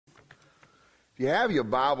you have your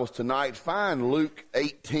Bibles tonight, find Luke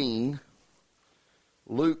 18.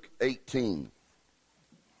 Luke 18.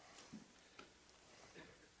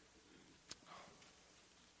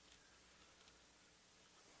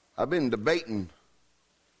 I've been debating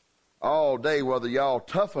all day whether y'all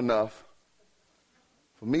tough enough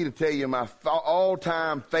for me to tell you my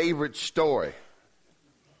all-time favorite story.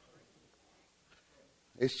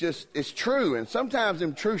 It's true, and sometimes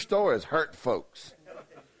them true stories hurt folks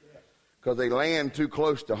because they land too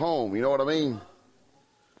close to home, you know what I mean?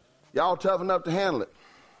 Y'all tough enough to handle it?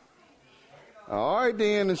 All right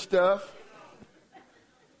then and stuff.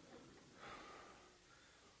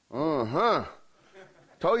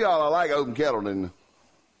 Told y'all I like Open Kettle, didn't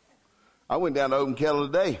I? I went down to Open Kettle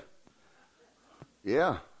today.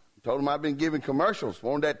 Yeah. Told them I've been giving commercials.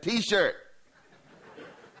 Wanted that T-shirt.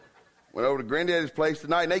 Went over to Granddaddy's place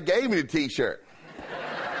tonight, and they gave me the T-shirt.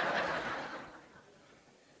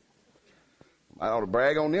 I ought to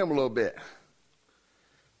brag on them a little bit.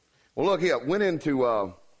 Well, look here. Went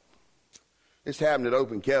into, this happened at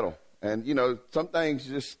Open Kettle. And, you know, some things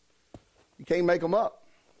just, you can't make them up.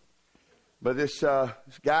 But this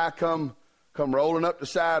guy come rolling up the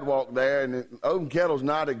sidewalk there, and Open Kettle's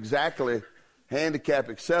not exactly handicap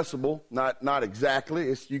accessible. Not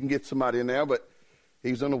exactly. You can get somebody in there, but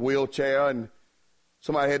he's in a wheelchair, and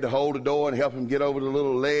somebody had to hold the door and help him get over the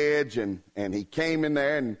little ledge, and he came in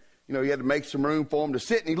there, and, you know, he had to make some room for him to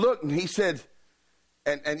sit, and he looked, and he said,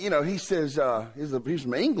 and you know, he says, he's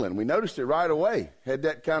from England. We noticed it right away. Had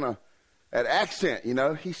that kind of, that accent, you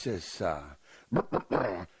know. He says,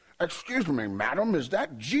 excuse me, madam, is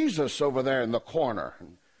that Jesus over there in the corner?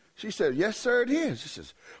 And she said, yes, sir, it is. He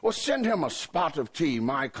says, well, send him a spot of tea,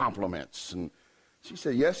 my compliments. And she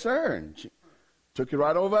said, yes, sir. And she took you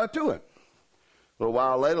right over to him. A little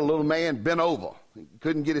while later, a little man bent over. He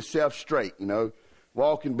couldn't get himself straight, you know,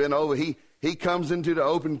 walking bent over. He comes into the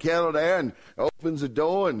Open Kettle there and opens the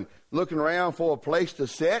door and looking around for a place to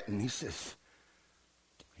sit. And he says,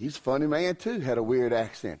 he's a funny man too, had a weird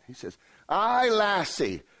accent. He says, aye,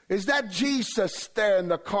 lassie, is that Jesus there in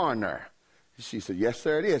the corner? She said, yes,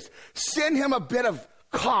 sir, it is. Send him a bit of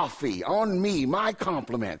coffee on me, my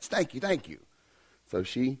compliments. Thank you, thank you. So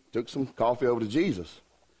she took some coffee over to Jesus.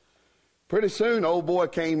 Pretty soon, old boy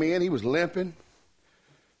came in. He was limping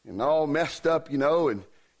and all messed up, you know, and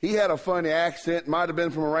he had a funny accent. Might have been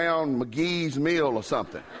from around McGee's Mill or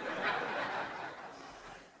something.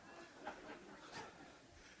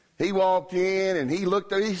 He walked in and he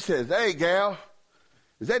looked at her. He says, hey, gal,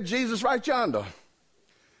 is that Jesus right yonder?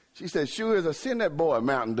 She said, sure is. I send that boy a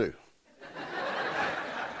Mountain Dew.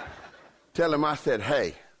 Tell him I said,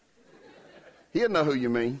 hey. He'll know who you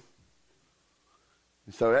mean.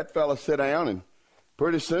 And so that fella sat down, and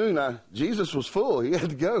pretty soon Jesus was full. He had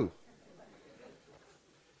to go.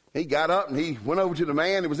 He got up and he went over to the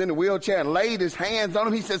man that was in the wheelchair and laid his hands on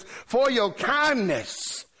him. He says, for your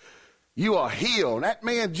kindness, you are healed. That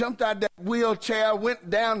man jumped out of that wheelchair, went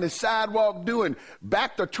down the sidewalk doing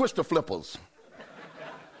back to twister flippers,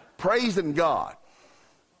 praising God.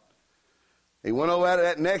 He went over to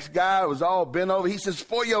that next guy, was all bent over. He says,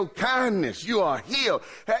 for your kindness, you are healed.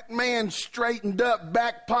 That man straightened up,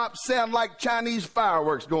 back popped, sounded like Chinese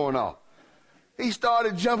fireworks going off. He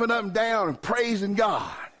started jumping up and down and praising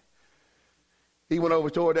God. He went over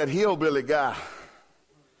toward that hillbilly guy.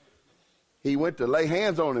 He went to lay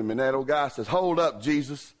hands on him, and that old guy says, hold up,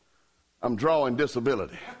 Jesus, I'm drawing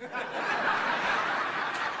disability.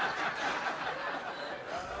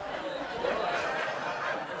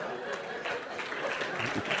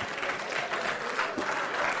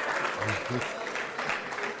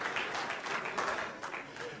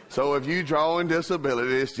 So if you drawing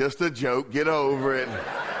disability, it's just a joke. Get over it.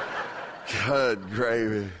 Good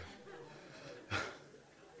gravy.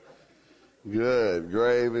 Good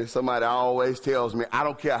gravy. Somebody always tells me, I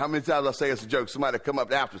don't care how many times I say it's a joke, somebody come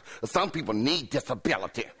up after us. Some people need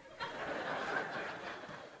disability.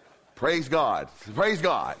 Praise God. Praise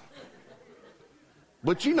God.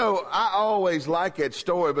 But you know, I always like that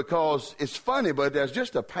story because it's funny, but there's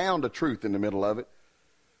just a pound of truth in the middle of it.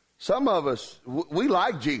 Some of us, we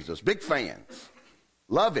like Jesus, big fans.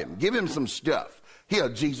 Love him. Give him some stuff. Here,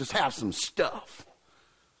 Jesus, have some stuff.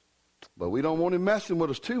 But we don't want him messing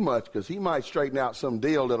with us too much because he might straighten out some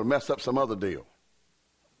deal that'll mess up some other deal.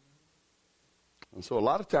 And so a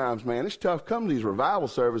lot of times, man, it's tough coming to these revival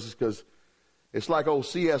services because it's like old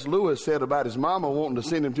C.S. Lewis said about his mama wanting to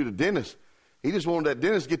send him to the dentist. He just wanted that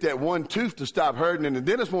dentist to get that one tooth to stop hurting, and the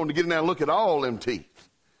dentist wanted to get in there and look at all them teeth.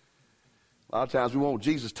 A lot of times we want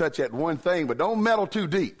Jesus to touch that one thing, but don't meddle too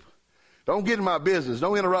deep. Don't get in my business.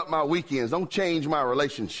 Don't interrupt my weekends. Don't change my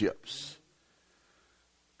relationships.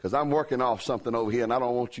 because I'm working off something over here, and I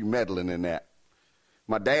don't want you meddling in that.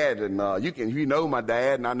 My dad, and you know my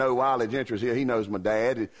dad, and I know Wiley Gentry's here. He knows my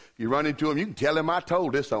dad. If you run into him, you can tell him I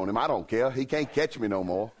told this on him. I don't care. He can't catch me no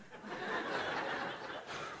more.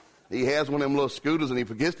 He has one of them little scooters, and he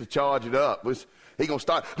forgets to charge it up. He's going to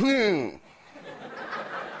start,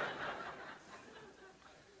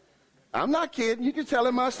 I'm not kidding. You can tell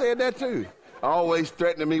him I said that too. Always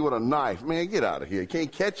threatening me with a knife. Man, get out of here. You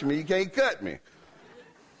can't catch me. You can't cut me.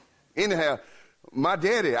 Anyhow, my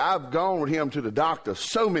daddy, I've gone with him to the doctor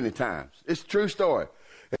so many times. It's a true story.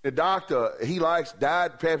 And the doctor, he likes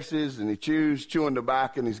Diet Pepsis, and he chews chewing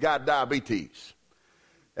tobacco, and he's got diabetes.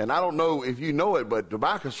 And I don't know if you know it, but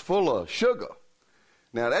tobacco's full of sugar.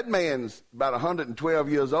 Now, that man's about 112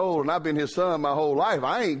 years old, and I've been his son my whole life.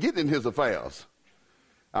 I ain't getting in his affairs.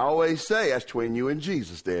 I always say, that's between you and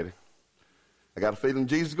Jesus, Daddy. I got a feeling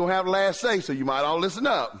Jesus is going to have the last say, so you might all listen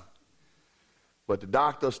up. But the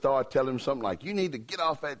doctor started telling him something like, you need to get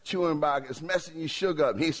off that chewing tobacco. It's messing your sugar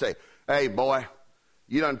up. And he'd say, hey, boy,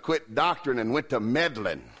 you done quit doctoring and went to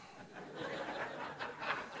meddling.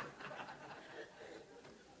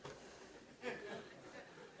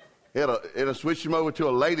 It'll switch him over to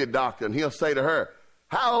a lady doctor, and he'll say to her,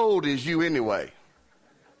 how old is you anyway?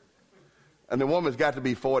 And the woman's got to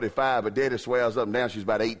be 45, but Daddy swears up and down she's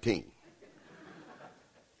about 18.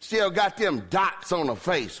 Still got them dots on her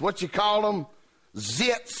face. What you call them?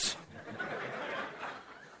 Zits.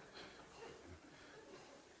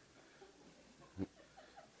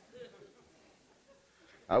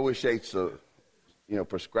 I wish they'd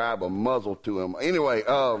prescribe a muzzle to him. Anyway,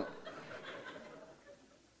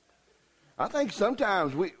 I think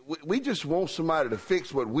sometimes we just want somebody to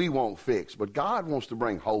fix what we won't fix, but God wants to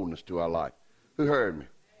bring wholeness to our life. Who heard me?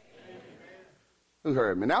 Amen. Who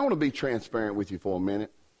heard me? Now, I want to be transparent with you for a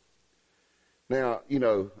minute. Now,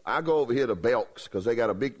 I go over here to Belk's because they got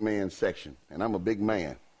a big man section, and I'm a big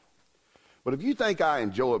man. But if you think I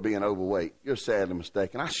enjoy being overweight, you're sadly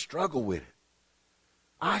mistaken. I struggle with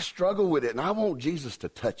it, and I want Jesus to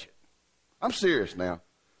touch it. I'm serious now.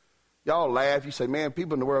 Y'all laugh. You say, man,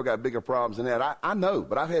 people in the world got bigger problems than that. I know,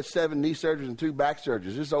 but I've had 7 knee surgeries and 2 back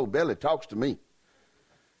surgeries. This old belly talks to me.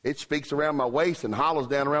 It speaks around my waist and hollers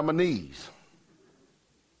down around my knees.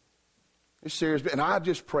 It's serious. And I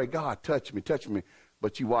just pray, God, touch me.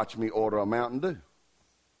 But you watch me order a Mountain Dew.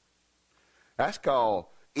 That's called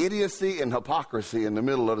idiocy and hypocrisy in the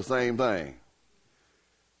middle of the same thing.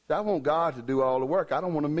 I want God to do all the work. I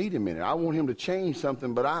don't want to meet him in it. I want him to change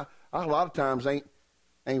something, but I a lot of times ain't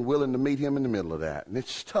willing to meet him in the middle of that. And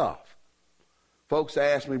it's tough. Folks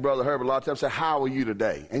ask me, Brother Herbert, a lot of times say, how are you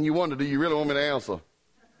today? And you wonder, do you really want me to answer?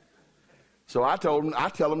 So I tell them the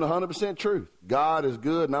 100% truth. God is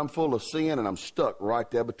good, and I'm full of sin, and I'm stuck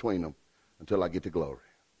right there between them until I get to glory.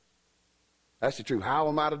 That's the truth. How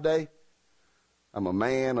am I today? I'm a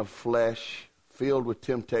man of flesh, filled with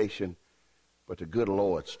temptation, but the good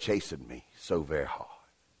Lord's chasing me so very hard.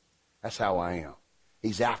 That's how I am.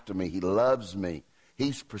 He's after me. He loves me.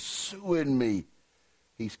 He's pursuing me.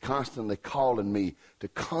 He's constantly calling me to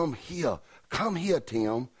come here. Come here,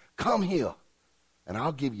 Tim. Come here, and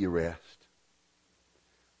I'll give you rest.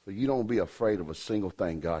 So you don't be afraid of a single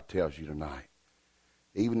thing God tells you tonight.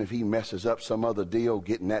 Even if he messes up some other deal,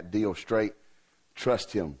 getting that deal straight,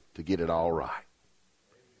 trust him to get it all right.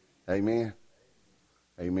 Amen?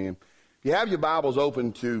 Amen. If you have your Bibles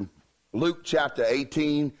open to Luke chapter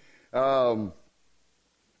 18,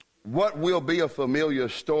 what will be a familiar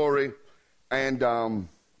story, and I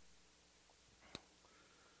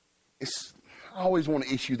always want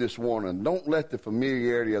to issue this warning. Don't let the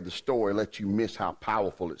familiarity of the story let you miss how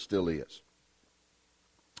powerful it still is.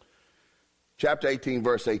 Chapter 18,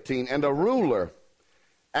 verse 18, and a ruler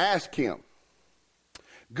asked him,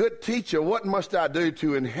 good teacher, what must I do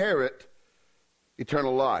to inherit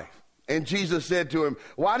eternal life? And Jesus said to him,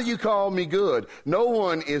 why do you call me good? No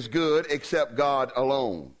one is good except God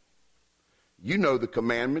alone. You know the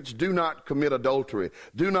commandments. Do not commit adultery.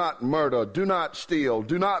 Do not murder. Do not steal.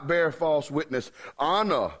 Do not bear false witness.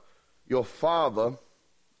 Honor your father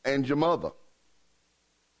and your mother.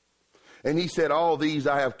 And he said, all these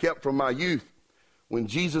I have kept from my youth. When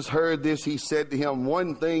Jesus heard this, he said to him,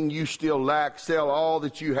 one thing you still lack, sell all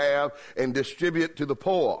that you have and distribute to the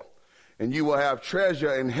poor, and you will have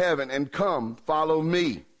treasure in heaven, and come, follow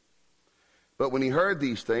me. But when he heard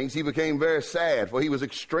these things, he became very sad, for he was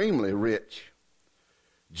extremely rich.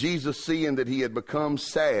 Jesus, seeing that he had become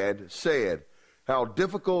sad, said, how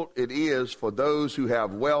difficult it is for those who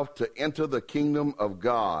have wealth to enter the kingdom of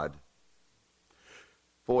God.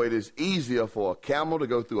 For it is easier for a camel to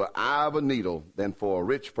go through an eye of a needle than for a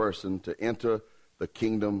rich person to enter the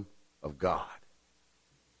kingdom of God.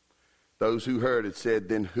 Those who heard it said,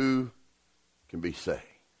 then who can be saved?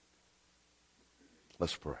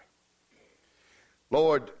 Let's pray.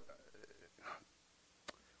 Lord,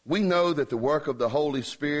 we know that the work of the Holy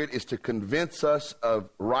Spirit is to convince us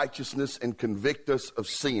of righteousness and convict us of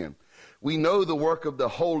sin. We know the work of the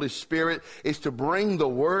Holy Spirit is to bring the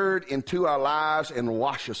Word into our lives and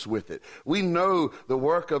wash us with it. We know the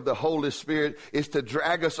work of the Holy Spirit is to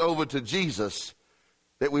drag us over to Jesus,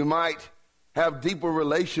 that we might have deeper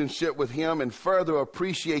relationship with Him and further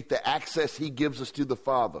appreciate the access He gives us to the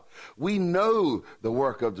Father. We know the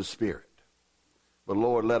work of the Spirit. But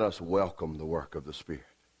Lord, let us welcome the work of the Spirit.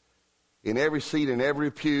 In every seat, in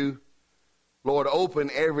every pew, Lord,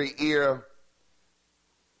 open every ear,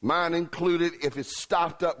 mine included. If it's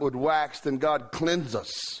stopped up with wax, then God, cleanse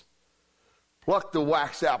us. Pluck the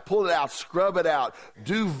wax out, pull it out, scrub it out,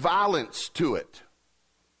 do violence to it,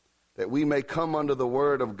 that we may come under the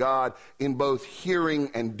word of God in both hearing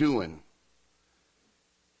and doing.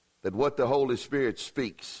 That what the Holy Spirit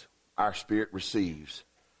speaks, our spirit receives,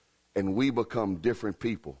 and we become different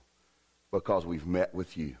people because we've met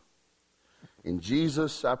with you. In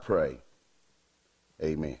Jesus, I pray.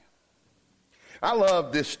 Amen. I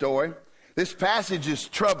love this story. This passage is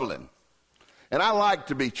troubling, and I like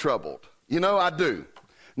to be troubled. You know, I do.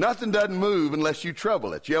 Nothing doesn't move unless you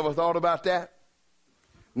trouble it. You ever thought about that?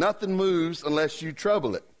 Nothing moves unless you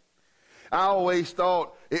trouble it. I always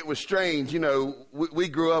thought it was strange. You know, we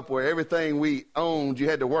grew up where everything we owned, you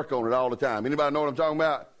had to work on it all the time. Anybody know what I'm talking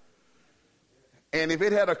about? And if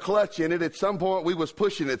it had a clutch in it, at some point we was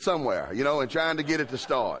pushing it somewhere, you know, and trying to get it to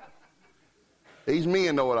start. These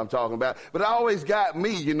men know what I'm talking about. But it always got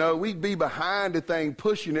me, you know, we'd be behind the thing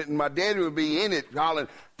pushing it, and my daddy would be in it hollering,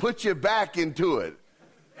 put your back into it.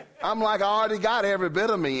 I'm like, I already got every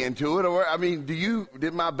bit of me into it. Or, I mean,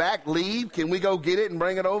 did my back leave? Can we go get it and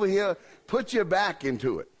bring it over here? Put your back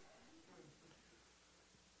into it.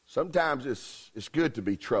 Sometimes it's good to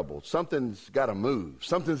be troubled. Something's got to move.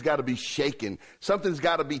 Something's got to be shaken. Something's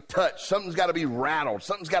got to be touched. Something's got to be rattled.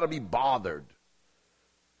 Something's got to be bothered.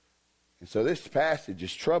 And so this passage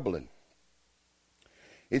is troubling.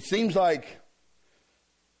 It seems like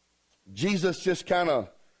Jesus just kind of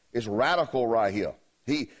is radical right here.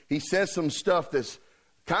 He says some stuff that's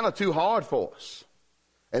kind of too hard for us.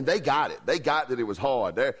 And they got it. They got that it was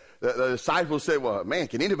hard. The disciples said, well, man,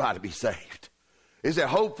 can anybody be saved? Is there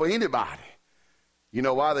hope for anybody? You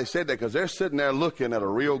know why they said that? Because they're sitting there looking at a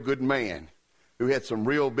real good man who had some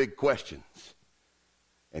real big questions.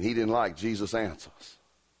 And he didn't like Jesus' answers.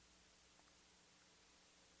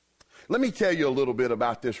 Let me tell you a little bit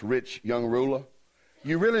about this rich young ruler.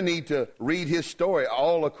 You really need to read his story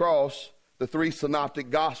all across the three synoptic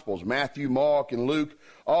gospels. Matthew, Mark, and Luke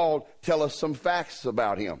all tell us some facts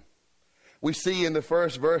about him. We see in the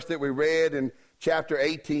first verse that we read in chapter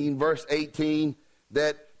 18, verse 18,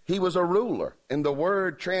 that he was a ruler. And the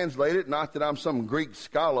word translated, not that I'm some Greek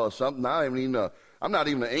scholar or something, I'm not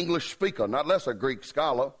even an English speaker, not less a Greek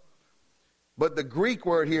scholar. But the Greek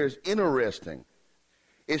word here is interesting.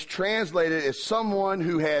 It's translated as someone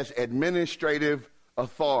who has administrative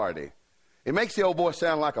authority. It makes the old boy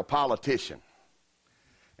sound like a politician.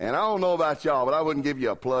 And I don't know about y'all, but I wouldn't give you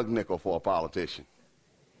a plug nickel for a politician.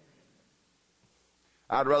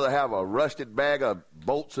 I'd rather have a rusted bag of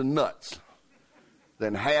bolts and nuts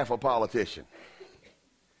than half a politician.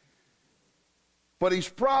 But he's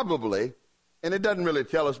probably, and it doesn't really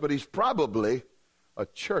tell us, but he's probably a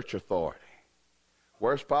church authority.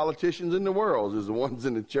 Worst politicians in the world is the ones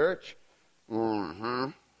in the church. Mm-hmm.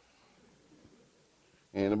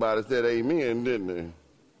 Anybody said amen, didn't they?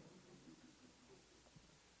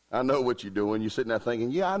 I know what you're doing. You're sitting there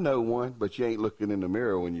thinking, yeah, I know one, but you ain't looking in the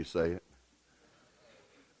mirror when you say it.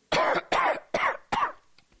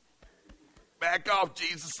 Back off,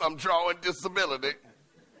 Jesus, I'm drawing disability.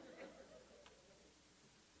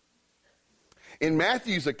 In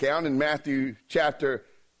Matthew's account, in Matthew chapter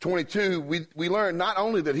 22, we learn not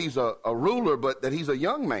only that he's a ruler, but that he's a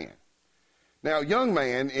young man. Now, young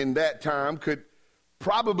man in that time could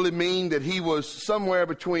probably mean that he was somewhere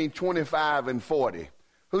between 25 and 40.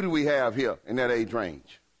 Who do we have here in that age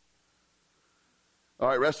range? All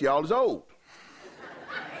right, rest of y'all is old.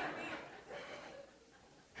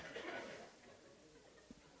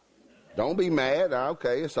 Don't be mad.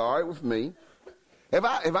 Okay, it's all right with me.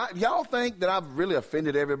 Y'all think that I've really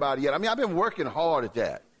offended everybody yet? I mean, I've been working hard at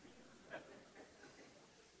that.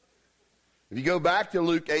 If you go back to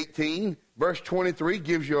Luke 18, verse 23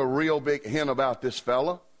 gives you a real big hint about this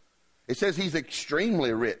fella. It says he's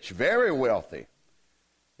extremely rich, very wealthy.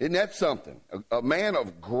 Isn't that something? A man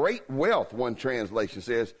of great wealth, one translation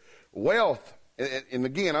says. Wealth and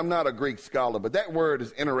again, I'm not a Greek scholar, but that word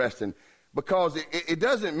is interesting because it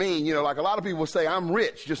doesn't mean, like a lot of people say, I'm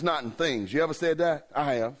rich, just not in things. You ever said that?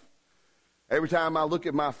 I have. Every time I look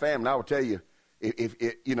at my family, I will tell you, if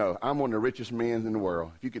I'm one of the richest men in the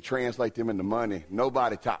world. If you could translate them into money,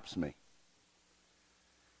 nobody tops me.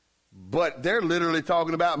 But they're literally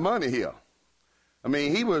talking about money here. I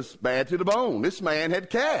mean, he was bad to the bone. This man had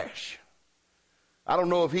cash. I don't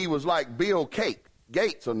know if he was like Bill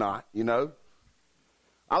Gates or not,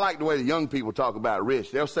 I like the way the young people talk about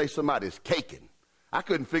rich. They'll say somebody's caking. I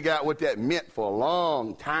couldn't figure out what that meant for a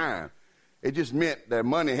long time. It just meant their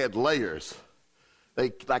money had layers,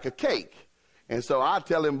 like a cake. And so I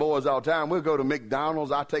tell them boys all the time, we'll go to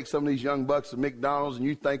McDonald's. I take some of these young bucks to McDonald's, and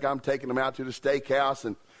you think I'm taking them out to the steakhouse,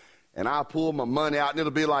 and I'll pull my money out, and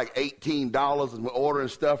it'll be like $18, and we're ordering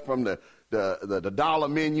stuff from the dollar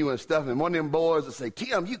menu and stuff. And one of them boys will say,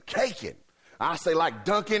 Tim, you caking. I say, like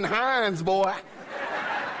Duncan Hines, boy.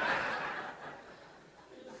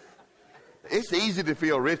 It's easy to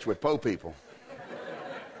feel rich with poor people.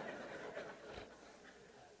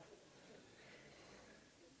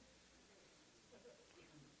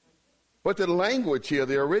 But the language here,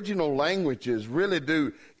 the original languages really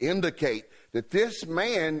do indicate that this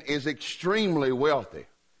man is extremely wealthy.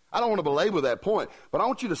 I don't want to belabor that point, but I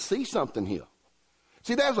want you to see something here.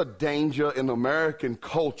 See, there's a danger in American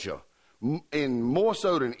culture, and more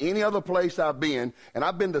so than any other place I've been, and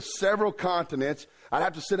I've been to several continents. I'd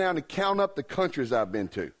have to sit down and count up the countries I've been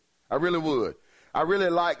to. I really would. I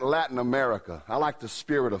really like Latin America. I like the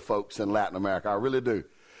spirit of folks in Latin America. I really do.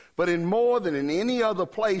 But in more than in any other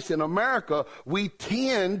place in America, we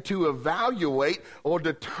tend to evaluate or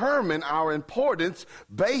determine our importance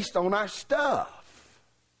based on our stuff.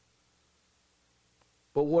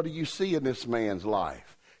 But what do you see in this man's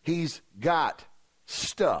life? He's got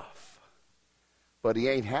stuff, but he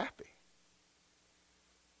ain't happy.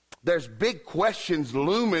 There's big questions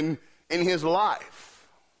looming in his life.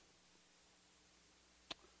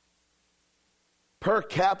 Per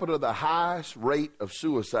capita, the highest rate of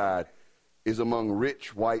suicide is among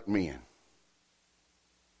rich white men.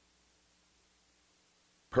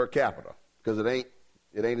 Per capita. Because it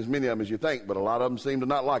ain't as many of them as you think, but a lot of them seem to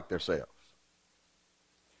not like themselves.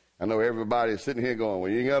 I know everybody is sitting here going,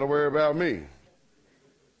 well, you ain't got to worry about me.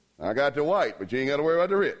 I got the white, but you ain't got to worry about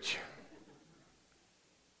the rich.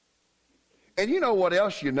 And you know what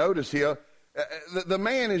else you notice here? The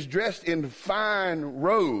man is dressed in fine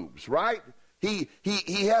robes, right? He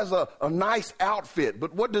has a nice outfit,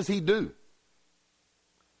 but what does he do?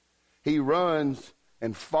 He runs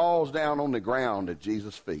and falls down on the ground at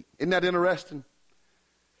Jesus' feet. Isn't that interesting?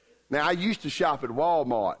 Now, I used to shop at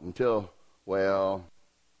Walmart until, well,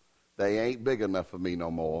 they ain't big enough for me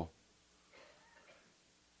no more.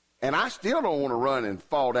 And I still don't want to run and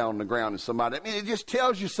fall down on the ground at somebody. I mean, it just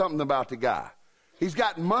tells you something about the guy. He's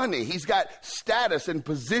got money. He's got status and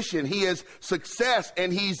position. He has success,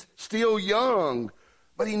 and he's still young.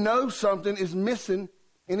 But he knows something is missing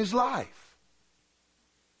in his life.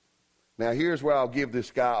 Now, here's where I'll give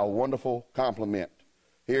this guy a wonderful compliment.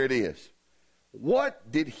 Here it is.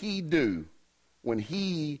 What did he do when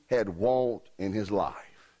he had want in his life?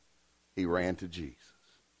 He ran to Jesus.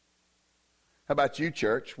 How about you,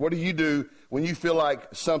 church? What do you do when you feel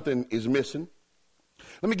like something is missing?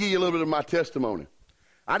 Let me give you a little bit of my testimony.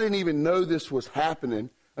 I didn't even know this was happening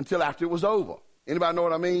until after it was over. Anybody know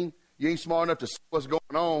what I mean? You ain't smart enough to see what's going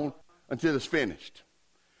on until it's finished.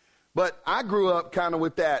 But I grew up kind of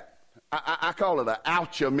with that, I call it an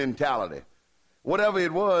oucha mentality. Whatever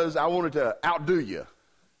it was, I wanted to outdo you.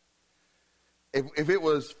 If it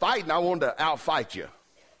was fighting, I wanted to outfight you.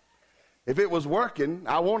 If it was working,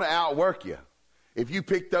 I want to outwork you. If you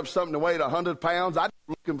picked up something that weighed 100 pounds, I'd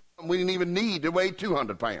look for something we didn't even need to weigh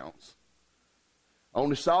 200 pounds. On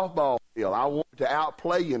the softball field, I wanted to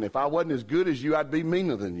outplay you, and if I wasn't as good as you, I'd be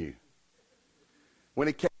meaner than you. When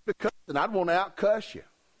it came to cussing, I'd want to outcuss you,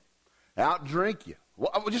 outdrink you,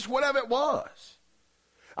 just whatever it was.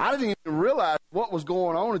 I didn't even realize what was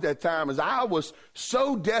going on at that time, as I was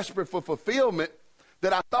so desperate for fulfillment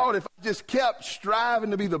that I thought if I just kept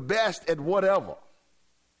striving to be the best at whatever,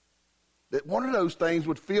 that one of those things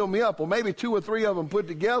would fill me up, or maybe two or three of them put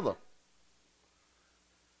together.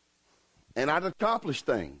 And I'd accomplish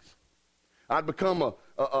things. I'd become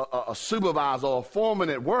a supervisor or a foreman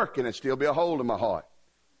at work, and it'd still be a hole in my heart.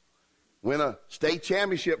 Win a state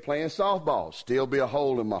championship playing softball, still be a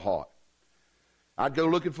hole in my heart. I'd go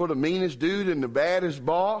looking for the meanest dude in the baddest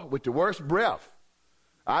bar with the worst breath.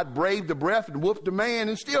 I'd brave the breath and whoop the man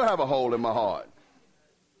and still have a hole in my heart.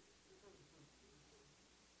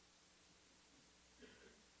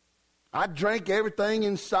 I drank everything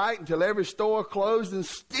in sight until every store closed and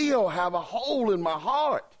still have a hole in my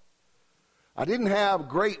heart. I didn't have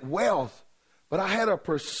great wealth, but I had a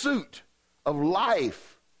pursuit of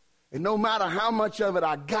life. And no matter how much of it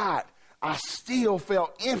I got, I still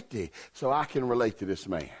felt empty. So I can relate to this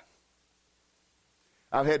man.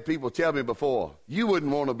 I've had people tell me before, you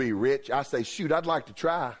wouldn't want to be rich. I say, shoot, I'd like to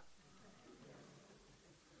try.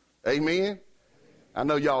 Amen? I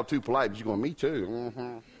know y'all too polite, but you're going, me too.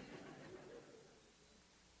 Mm-hmm.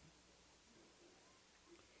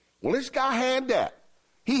 Well, this guy had that.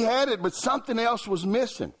 He had it, but something else was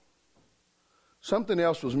missing. Something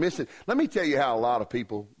else was missing. Let me tell you how a lot of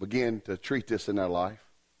people begin to treat this in their life.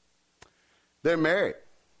 They're married.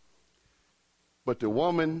 But the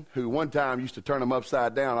woman who one time used to turn them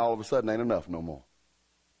upside down, all of a sudden ain't enough no more.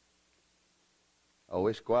 Oh,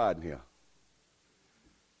 it's quiet in here.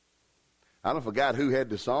 I don't forgot who had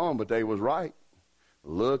the song, but they was right.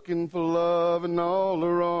 Looking for love in all the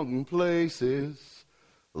wrong places.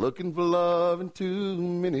 Looking for love in too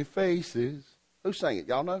many faces. Who sang it?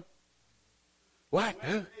 Y'all know? What?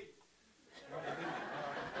 Who?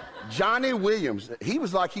 Johnny Williams. He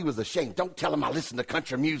was like he was ashamed. Don't tell him I listen to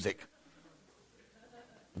country music.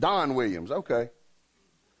 Don Williams. Okay.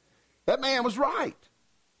 That man was right.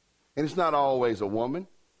 And it's not always a woman.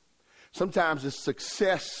 Sometimes it's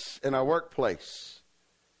success in our workplace.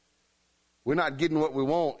 We're not getting what we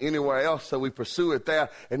want anywhere else, so we pursue it there,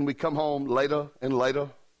 and we come home later and later,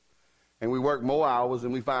 and we work more hours,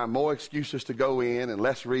 and we find more excuses to go in and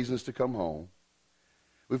less reasons to come home.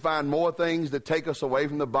 We find more things that take us away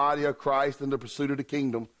from the body of Christ and the pursuit of the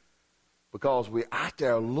kingdom because we're out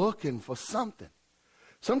there looking for something.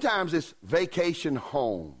 Sometimes it's vacation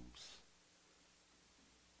homes.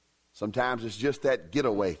 Sometimes it's just that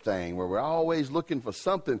getaway thing where we're always looking for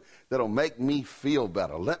something that'll make me feel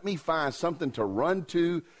better. Let me find something to run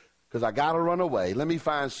to because I got to run away. Let me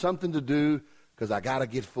find something to do because I got to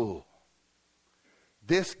get full.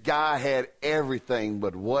 This guy had everything,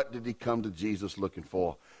 but what did he come to Jesus looking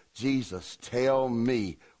for? Jesus, tell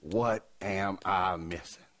me, what am I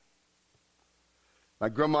missing? My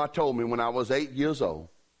grandma told me when I was 8 years old,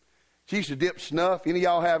 she used to dip snuff. Any of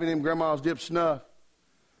y'all have any of them grandmas dip snuff?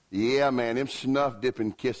 Yeah, man, them snuff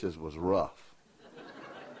dipping kisses was rough.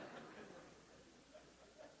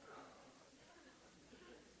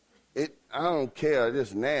 I don't care, it's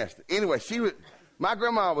just nasty. Anyway, my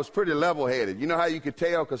grandma was pretty level-headed. You know how you could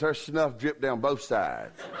tell? Because her snuff dripped down both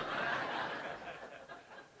sides.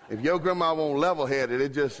 If your grandma won't level-headed,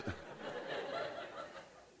 it just...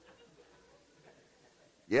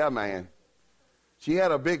 Yeah, man. She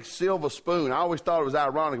had a big silver spoon. I always thought it was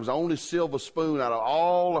ironic. It was the only silver spoon out of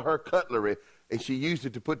all of her cutlery, and she used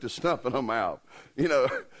it to put the snuff in her mouth. You know,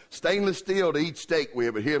 stainless steel to eat steak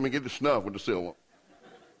with, but here, let me get the snuff with the silver.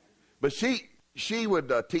 But she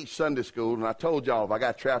would teach Sunday school, and I told y'all if I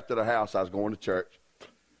got trapped at her house, I was going to church.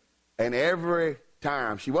 And every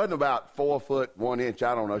time, she wasn't about 4 foot 1 inch,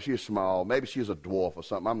 I don't know, she was small. Maybe she was a dwarf or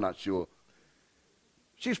something, I'm not sure.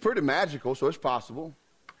 She's pretty magical, so it's possible.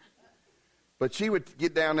 But she would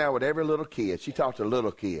get down there with every little kid. She talked to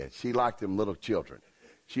little kids. She liked them little children.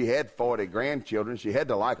 She had 40 grandchildren. She had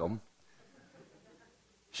to like them.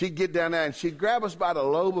 She'd get down there and she'd grab us by the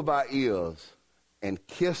lobe of our ears and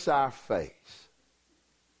kiss our face.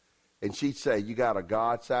 And she'd say, you got a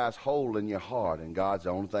God-sized hole in your heart, and God's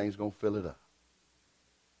the only thing that's going to fill it up.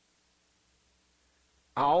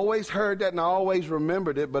 I always heard that and I always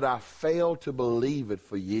remembered it, but I failed to believe it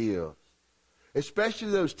for years. Especially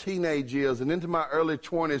those teenage years and into my early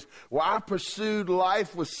 20s, where I pursued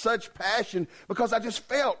life with such passion because I just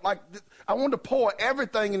felt like I wanted to pour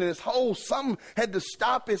everything into this hole. Something had to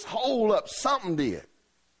stop this hole up. Something did.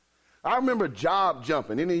 I remember job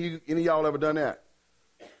jumping. Any of y'all ever done that?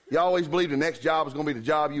 You always believed the next job was going to be the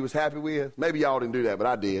job you was happy with? Maybe y'all didn't do that, but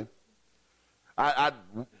I did.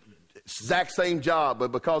 Exact same job,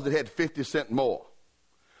 but because it had 50 cents more.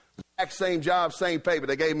 Exact same job, same pay, but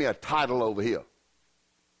they gave me a title over here.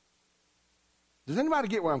 Does anybody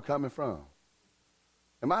get where I'm coming from?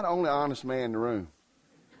 Am I the only honest man in the room?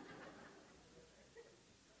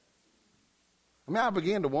 I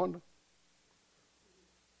began to wonder.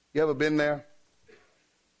 You ever been there?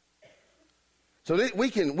 So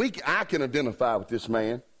I can identify with this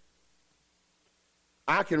man.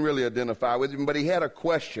 I can really identify with him, but he had a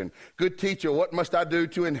question. Good teacher, what must I do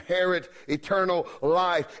to inherit eternal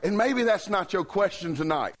life? And maybe that's not your question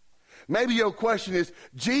tonight. Maybe your question is,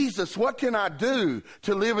 Jesus, what can I do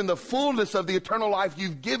to live in the fullness of the eternal life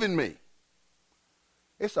you've given me?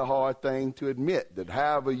 It's a hard thing to admit that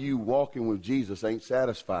however you walking with Jesus ain't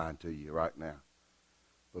satisfying to you right now.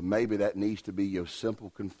 But maybe that needs to be your simple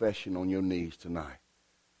confession on your knees tonight.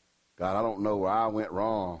 God, I don't know where I went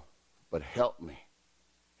wrong, but help me.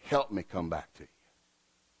 Help me come back to you.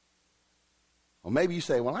 Or maybe you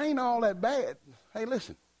say, well, I ain't all that bad. Hey,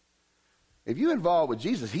 listen. If you're involved with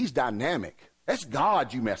Jesus, he's dynamic. That's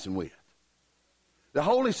God you messing with. The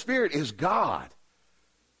Holy Spirit is God.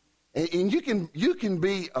 And you can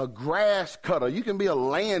be a grass cutter. You can be a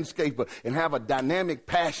landscaper and have a dynamic,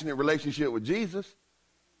 passionate relationship with Jesus.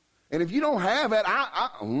 And if you don't have that,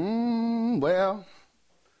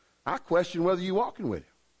 I question whether you're walking with him.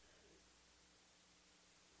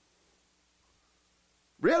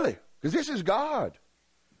 Really? Because this is God.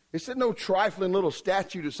 It's no trifling little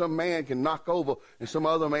statue that some man can knock over and some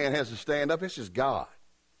other man has to stand up. It's just God.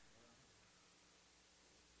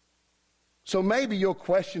 So maybe your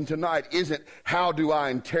question tonight isn't, how do I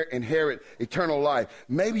inherit eternal life?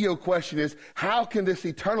 Maybe your question is, how can this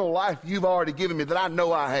eternal life you've already given me that I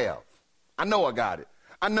know I have? I know I got it.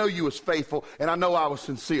 I know you was faithful, and I know I was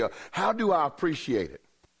sincere. How do I appreciate it?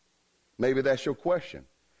 Maybe that's your question.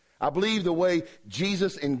 I believe the way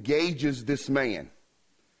Jesus engages this man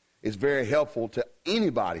is very helpful to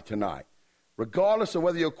anybody tonight. Regardless of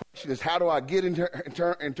whether your question is, how do I get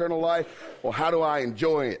eternal life, or how do I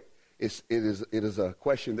enjoy it? It is a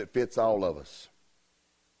question that fits all of us.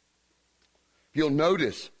 You'll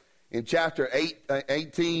notice in chapter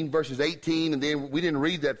 18, verses 18, and then we didn't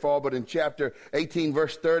read that far, but in chapter 18,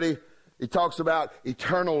 verse 30, it talks about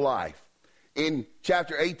eternal life. In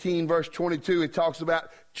chapter 18, verse 22, it talks about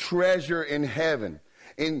treasure in heaven.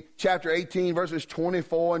 In chapter 18, verses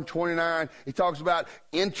 24 and 29, he talks about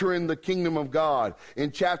entering the kingdom of God.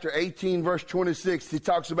 In chapter 18, verse 26, he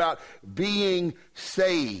talks about being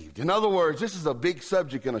saved. In other words, this is a big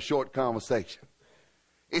subject in a short conversation.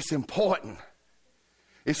 It's important.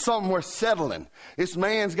 It's something worth settling. This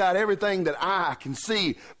man's got everything that eye can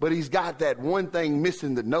see, but he's got that one thing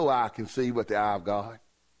missing that no eye can see but the eye of God.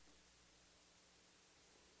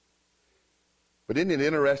 But isn't it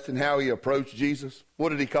interesting how he approached Jesus? What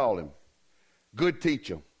did he call him? Good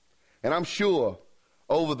teacher. And I'm sure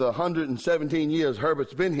over the 117 years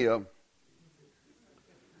Herbert's been here,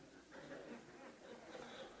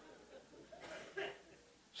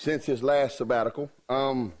 since his last sabbatical.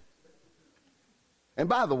 And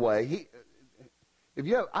by the way,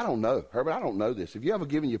 I don't know, Herbert, I don't know this. Have you ever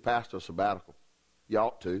given your pastor a sabbatical? You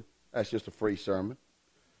ought to. That's just a free sermon.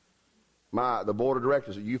 The board of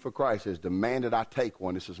directors at Youth for Christ has demanded I take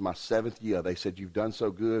one. This is my 7th year. They said, you've done so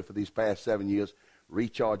good for these past 7 years.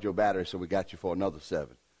 Recharge your battery, so we got you for another 7.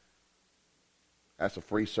 That's a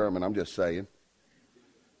free sermon, I'm just saying.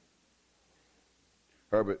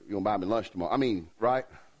 Herbert, you going to buy me lunch tomorrow? I mean, right?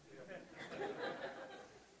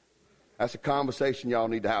 That's a conversation y'all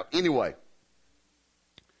need to have. Anyway,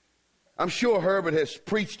 I'm sure Herbert has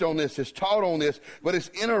preached on this, has taught on this, but it's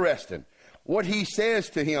interesting. What he says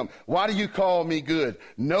to him, why do you call me good?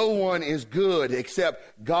 No one is good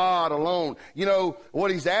except God alone. You know, what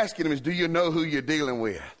he's asking him is, do you know who you're dealing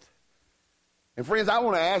with? And friends, I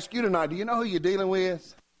want to ask you tonight, do you know who you're dealing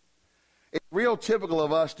with? It's real typical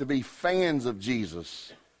of us to be fans of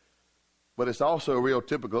Jesus, but it's also real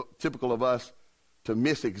typical of us to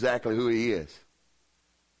miss exactly who he is.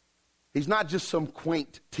 He's not just some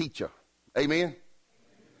quaint teacher. Amen?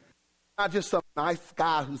 Not just some nice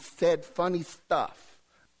guy who said funny stuff.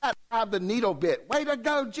 I have the needle bit. Way to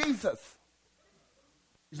go, Jesus.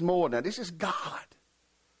 He's more than that. This is God.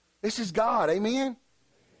 This is God. Amen?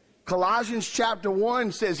 Colossians chapter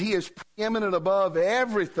 1 says he is preeminent above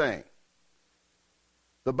everything.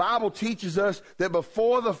 The Bible teaches us that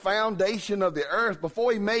before the foundation of the earth,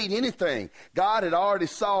 before he made anything, God had already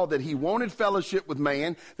saw that he wanted fellowship with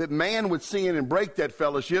man, that man would sin and break that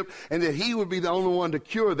fellowship, and that he would be the only one to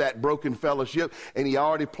cure that broken fellowship, and he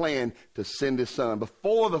already planned to send his son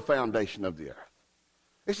before the foundation of the earth.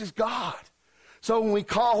 This is God. So when we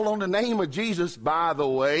call on the name of Jesus, by the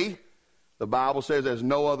way, the Bible says there's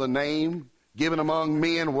no other name given among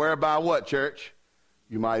men whereby what, church?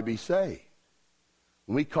 You might be saved.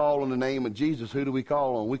 When we call on the name of Jesus, who do we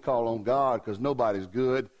call on? We call on God, because nobody's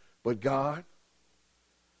good but God.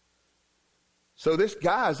 So this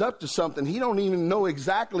guy's up to something. He don't even know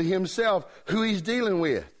exactly himself who he's dealing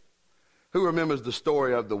with. Who remembers the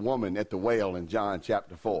story of the woman at the well in John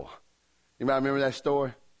chapter 4? Anybody remember that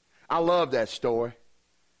story? I love that story.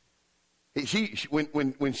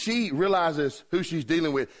 When she realizes who she's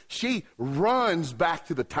dealing with, she runs back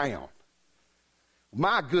to the town.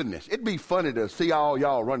 My goodness, it'd be funny to see all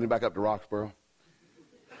y'all running back up to Roxborough.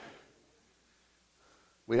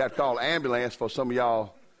 We'd have to call an ambulance for some of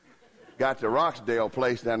y'all got to Roxdale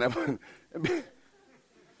place down there.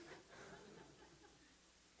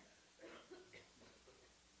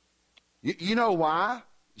 You know why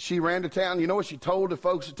she ran to town? You know what she told the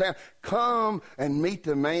folks in town? Come and meet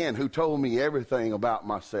the man who told me everything about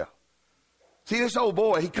myself. See, this old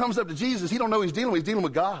boy, he comes up to Jesus. He don't know who he's dealing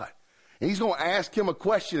with God. And he's going to ask him a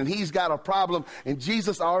question, and he's got a problem, and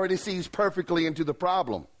Jesus already sees perfectly into the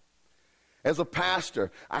problem. As a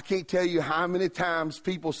pastor, I can't tell you how many times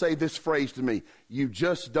people say this phrase to me, you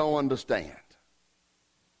just don't understand.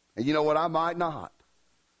 And you know what? I might not.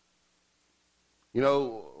 You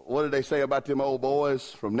know, what did they say about them old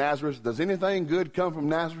boys from Nazareth? Does anything good come from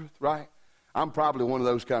Nazareth, right? I'm probably one of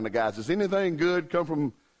those kind of guys. Does anything good come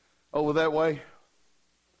from over that way?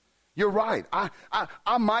 You're right.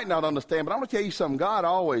 I might not understand, but I'm going to tell you something. God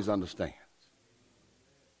always understands.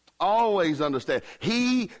 Always understand.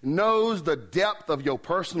 He knows the depth of your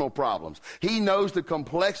personal problems. He knows the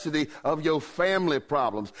complexity of your family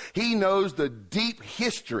problems. He knows the deep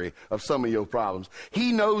history of some of your problems.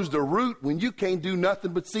 He knows the root when you can't do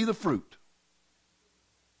nothing but see the fruit.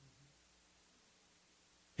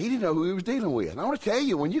 He didn't know who he was dealing with. And I want to tell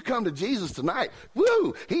you, when you come to Jesus tonight,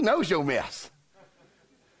 woo, he knows your mess.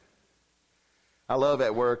 I love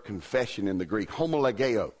that word confession in the Greek,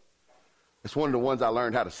 homologeo. It's one of the ones I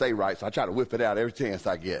learned how to say right, so I try to whip it out every chance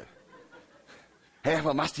I get. Half of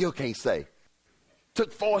them I still can't say.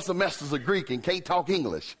 Took 4 semesters of Greek and can't talk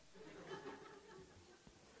English.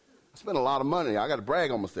 I spent a lot of money. I got to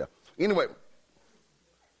brag on myself. Anyway,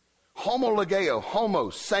 homologeo, homo,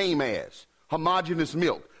 same as. Homogeneous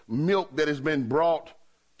milk, milk that has been brought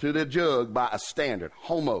to the jug by a standard.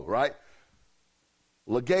 Homo, right?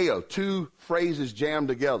 Logeo, 2 phrases jammed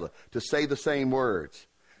together to say the same words.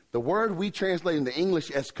 The word we translate into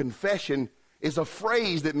English as confession is a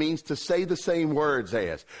phrase that means to say the same words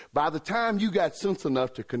as. By the time you got sense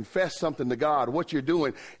enough to confess something to God, what you're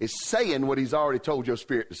doing is saying what he's already told your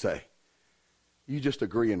spirit to say. You're just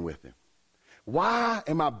agreeing with him. Why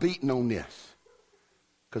am I beating on this?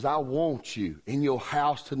 Because I want you in your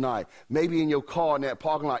house tonight, maybe in your car, in that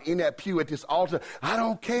parking lot, in that pew, at this altar. I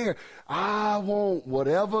don't care. I want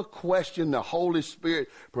whatever question the Holy Spirit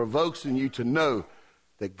provokes in you to know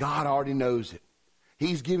that God already knows it.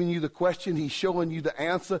 He's giving you the question. He's showing you the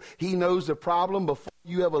answer. He knows the problem before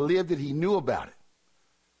you ever lived it. He knew about it.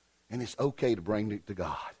 And it's okay to bring it to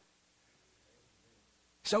God.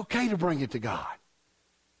 It's okay to bring it to God.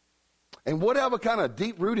 And whatever kind of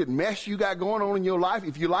deep-rooted mess you got going on in your life,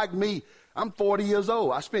 if you're like me, I'm 40 years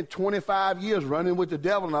old. I spent 25 years running with the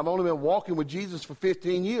devil, and I've only been walking with Jesus for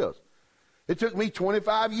 15 years. It took me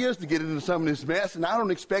 25 years to get into some of this mess, and I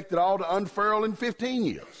don't expect it all to unfurl in 15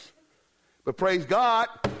 years. But praise God,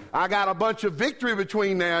 I got a bunch of victory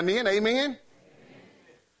between now and then. Amen?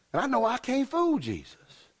 And I know I can't fool Jesus.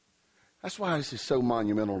 That's why this is so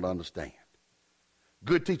monumental to understand.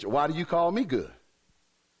 Good teacher. Why do you call me good?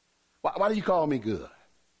 Why do you call me good?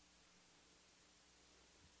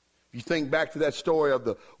 If you think back to that story of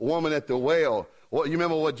the woman at the well, you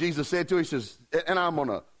remember what Jesus said to her? He says, and I'm going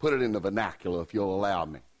to put it in the vernacular if you'll allow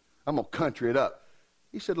me. I'm going to country it up.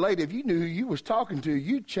 He said, lady, if you knew who you was talking to,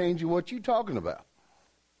 you'd change what you're talking about.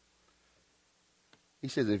 He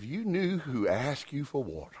says, if you knew who asked you for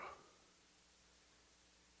water.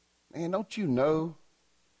 Man, don't you know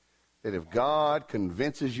that if God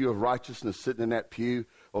convinces you of righteousness sitting in that pew,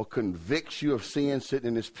 or convicts you of sin sitting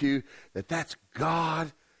in this pew, that's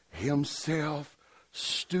God himself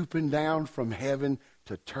stooping down from heaven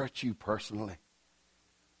to touch you personally?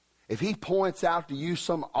 If he points out to you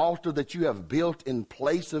some altar that you have built in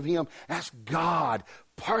place of him, that's God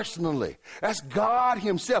personally. That's God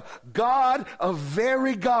himself. God, a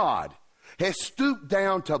very God, has stooped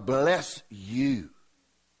down to bless you.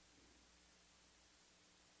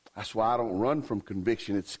 That's why I don't run from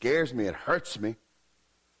conviction. It scares me. It hurts me.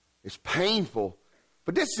 It's painful.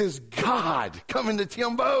 But this is God coming to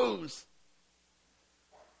Timbo's.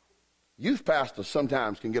 Youth pastors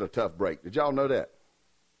sometimes can get a tough break. Did y'all know that?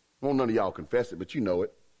 Well, none of y'all confess it, but you know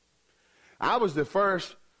it. I was the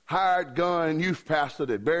first hired gun youth pastor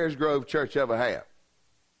that Bears Grove Church ever had.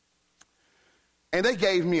 And they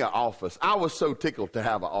gave me an office. I was so tickled to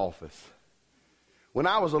have an office. When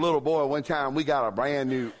I was a little boy, one time we got a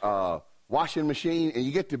brand new washing machine, and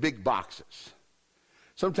you get the big boxes.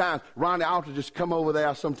 Sometimes Ronnie Alter just come over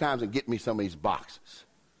there sometimes and get me some of these boxes.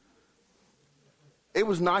 It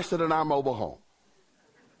was nicer than our mobile home.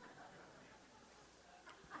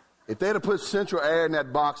 If they'd have put central air in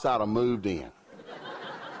that box, I'd have moved in.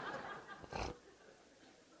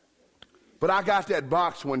 But I got that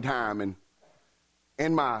box one time,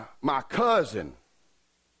 and my cousin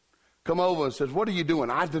come over and says, what are you doing?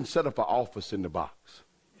 I didn't set up an office in the box.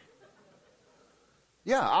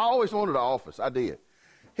 Yeah, I always wanted an office. I did.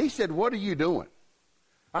 He said, what are you doing?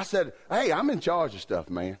 I said, hey, I'm in charge of stuff,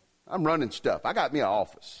 man. I'm running stuff. I got me an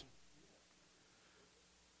office.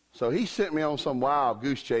 So he sent me on some wild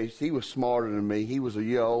goose chase. He was smarter than me. He was a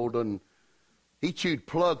year older, and he chewed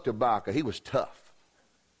plug tobacco. He was tough.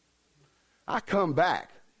 I come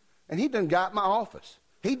back, and he done got my office.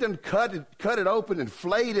 He done cut it open and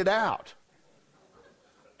flayed it out.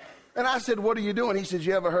 And I said, what are you doing? He said,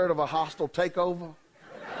 you ever heard of a hostile takeover?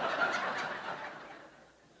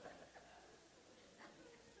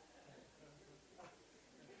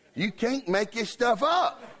 You can't make this stuff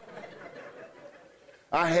up.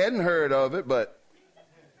 I hadn't heard of it, but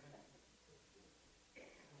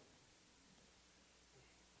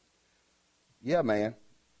yeah, man.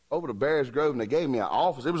 Over to Bears Grove, and they gave me an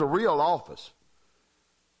office. It was a real office.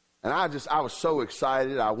 And I was so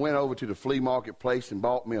excited. I went over to the flea market place and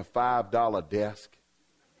bought me a $5 desk.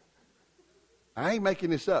 I ain't making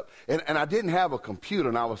this up. And I didn't have a computer,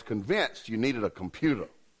 and I was convinced you needed a computer.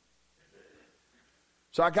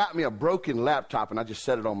 So I got me a broken laptop, and I just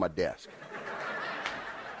set it on my desk.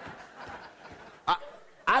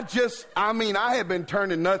 I had been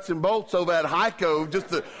turning nuts and bolts over at Hico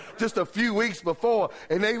just a few weeks before,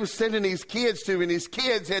 and they were sending these kids to me, and these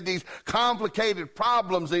kids had these complicated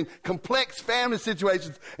problems and complex family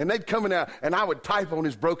situations, and they'd come in there, and I would type on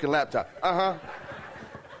this broken laptop.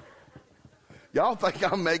 Y'all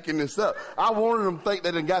think I'm making this up. I wanted them to think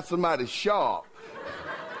they done got somebody sharp.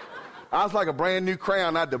 I was like a brand new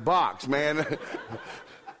crayon out the box, man.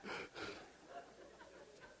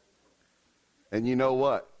 And you know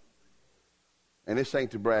what? And this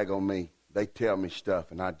ain't to brag on me. They tell me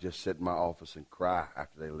stuff, and I'd just sit in my office and cry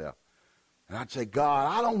after they left. And I'd say,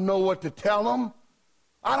 God, I don't know what to tell them.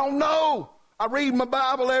 I don't know. I read my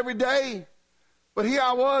Bible every day. But here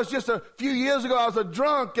I was just a few years ago. I was a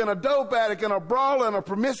drunk and a dope addict and a brawler and a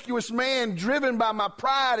promiscuous man driven by my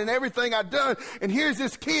pride and everything I'd done. And here's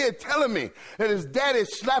this kid telling me that his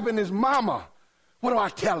daddy's slapping his mama. What do I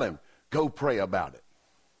tell him? Go pray about it.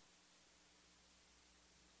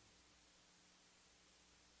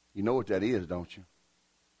 You know what that is, don't you?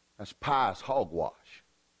 That's pious hogwash.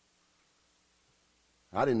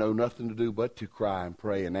 I didn't know nothing to do but to cry and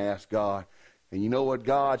pray and ask God. And you know what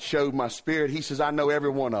God showed my spirit? He says, I know every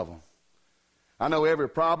one of them. I know every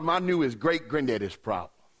problem. I knew his great-granddaddy's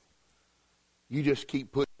problem. You just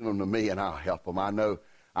keep pushing them to me, and I'll help them. I know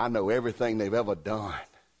everything they've ever done.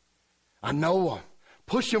 I know them.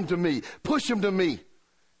 Push them to me. Push them to me.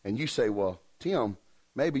 And you say, well, Tim,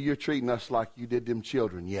 maybe you're treating us like you did them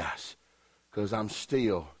children. Yes, because I'm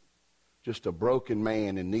still just a broken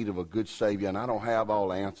man in need of a good Savior, and I don't have all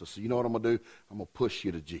the answers. So you know what I'm going to do? I'm going to push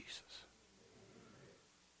you to Jesus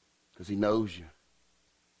because he knows you.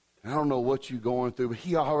 And I don't know what you're going through, but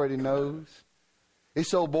he already knows.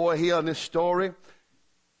 This old boy here in this story,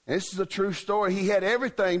 and this is a true story, he had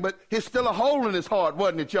everything, but there's still a hole in his heart,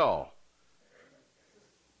 wasn't it, y'all?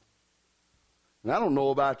 And I don't know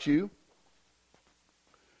about you,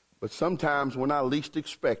 but sometimes when I least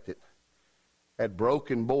expect it, that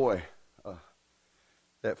broken boy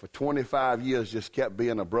that for 25 years just kept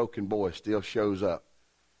being a broken boy still shows up.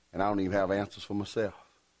 And I don't even have answers for myself.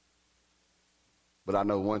 But I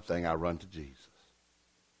know one thing, I run to Jesus.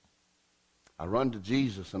 I run to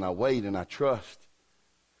Jesus and I wait and I trust.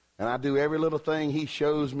 And I do every little thing he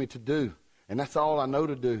shows me to do. And that's all I know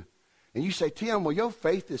to do. And you say, Tim, well, your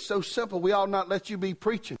faith is so simple, we ought not let you be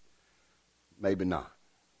preaching. Maybe not.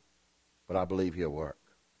 But I believe he'll work.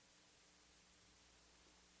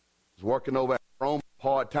 I was working over at Rome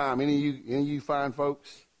part-time. Any of you fine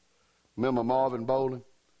folks remember Marvin Bowling?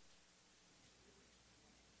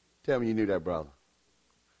 Tell me you knew that brother.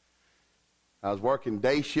 I was working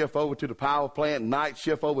day shift over to the power plant, night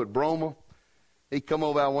shift over at Broma. He'd come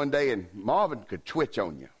over one day, and Marvin could twitch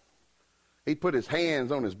on you. He'd put his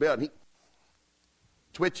hands on his belt, and he'd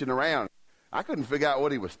twitching around. I couldn't figure out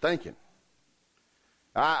what he was thinking.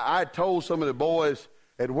 I told some of the boys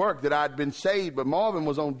at work that I'd been saved, but Marvin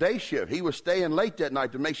was on day shift. He was staying late that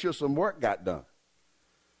night to make sure some work got done.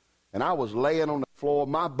 And I was laying on the floor.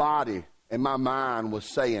 My body and my mind was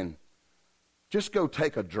saying, just go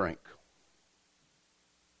take a drink.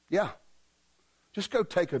 Yeah, just go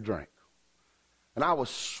take a drink. And I was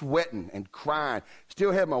sweating and crying.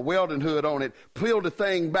 Still had my welding hood on it. Peeled the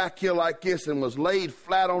thing back here like this and was laid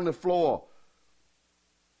flat on the floor.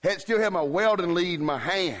 Still had my welding lead in my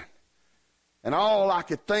hand. And all I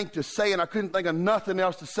could think to say, and I couldn't think of nothing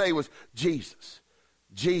else to say, was Jesus,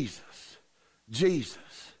 Jesus, Jesus,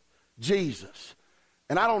 Jesus.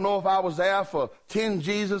 And I don't know if I was there for 10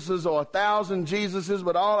 Jesuses or 1,000 Jesuses,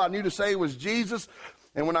 but all I knew to say was Jesus.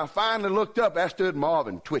 And when I finally looked up, there stood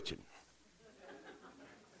Marvin twitching.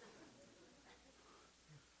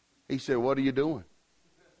 He said, what are you doing?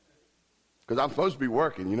 Because I'm supposed to be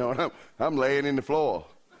working, you know, and I'm laying in the floor.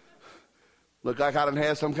 Look like I done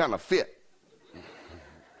had some kind of fit.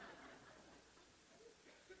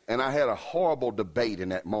 And I had a horrible debate in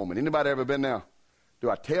that moment. Anybody ever been there? Do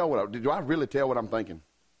I really tell what I'm thinking?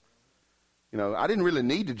 You know, I didn't really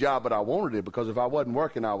need the job, but I wanted it because if I wasn't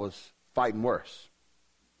working, I was fighting worse.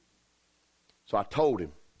 So I told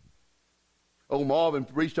him. Old Marvin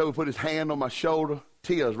reached over, put his hand on my shoulder,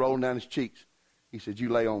 tears rolling down his cheeks. He said, you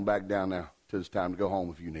lay on back down now till it's time to go home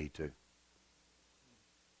if you need to.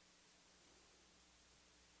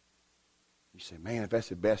 You say, man, if that's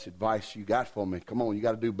the best advice you got for me, come on, you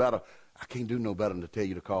got to do better. I can't do no better than to tell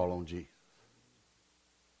you to call on Jesus.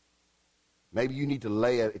 Maybe you need to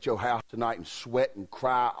lay at your house tonight and sweat and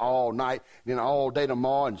cry all night, and then all day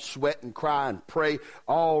tomorrow and sweat and cry and pray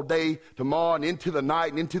all day tomorrow and into the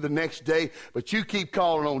night and into the next day. But you keep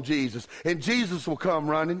calling on Jesus, and Jesus will come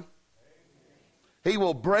running. He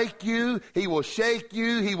will break you, he will shake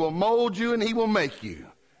you, he will mold you, and he will make you.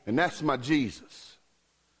 And that's my Jesus.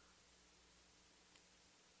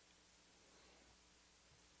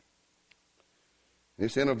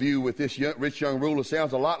 This interview with this rich young ruler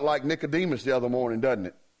sounds a lot like Nicodemus the other morning, doesn't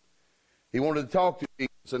it? He wanted to talk to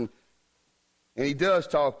Jesus, and he does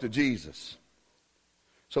talk to Jesus.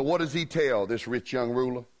 So what does he tell this rich young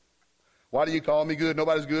ruler? Why do you call me good?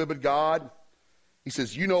 Nobody's good but God. He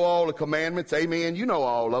says, you know all the commandments. Amen. You know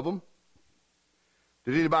all of them.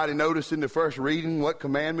 Did anybody notice in the first reading what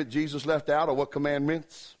commandment Jesus left out or what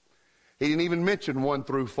commandments? He didn't even mention 1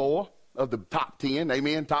 through 4 of the top 10.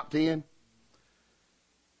 Amen. Top 10.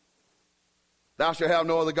 Thou shalt have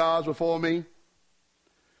no other gods before me.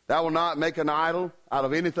 Thou will not make an idol out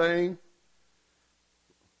of anything.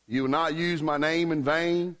 You will not use my name in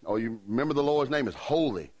vain. Or you remember the Lord's name is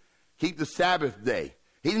holy. Keep the Sabbath day.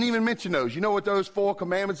 He didn't even mention those. You know what those 4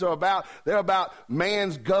 commandments are about? They're about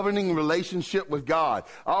man's governing relationship with God.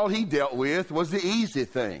 All he dealt with was the easy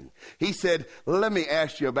thing. He said, let me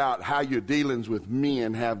ask you about how your dealings with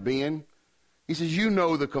men have been. He says, you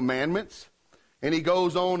know the commandments. And he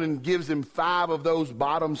goes on and gives him 5 of those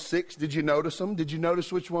bottom 6. Did you notice them? Did you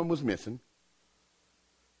notice which one was missing?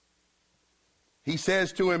 He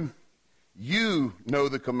says to him, you know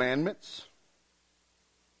the commandments.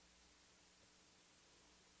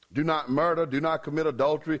 Do not murder, do not commit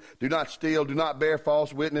adultery, do not steal, do not bear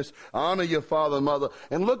false witness, honor your father and mother.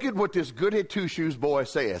 And look at what this goody two-shoes boy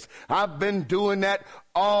says. I've been doing that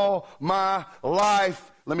all my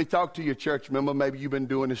life. Let me talk to your church member. Maybe you've been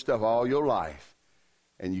doing this stuff all your life,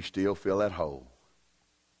 and you still feel that hole.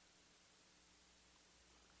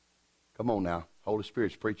 Come on now. Holy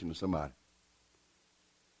Spirit's preaching to somebody.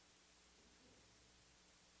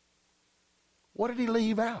 What did he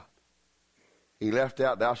leave out? He left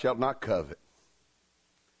out, thou shalt not covet.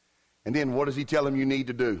 And then what does he tell him you need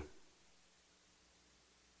to do?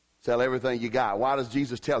 Sell everything you got. Why does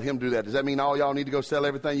Jesus tell him to do that? Does that mean all y'all need to go sell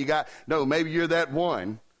everything you got? No, maybe you're that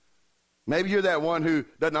one. Maybe you're that one who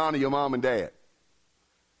doesn't honor your mom and dad.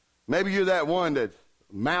 Maybe you're that one that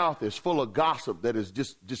mouth is full of gossip that is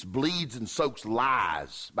just bleeds and soaks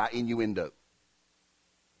lies by innuendo.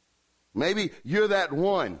 Maybe you're that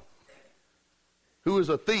one who is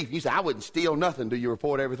a thief. You say, I wouldn't steal nothing. Do you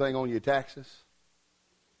report everything on your taxes?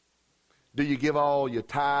 Do you give all your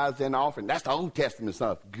tithes and offering? That's the Old Testament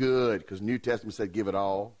stuff. Good, because New Testament said give it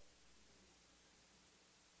all.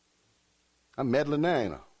 I'm meddling now,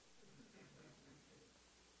 ain't I?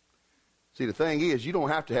 See, the thing is, you don't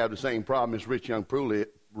have to have the same problem this rich young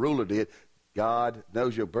ruler did. God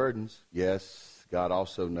knows your burdens. Yes, God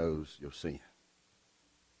also knows your sin.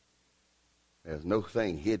 There's no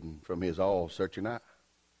thing hidden from his all-searching eye.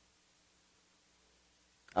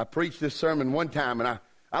 I preached this sermon one time, and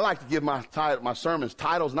I like to give my sermons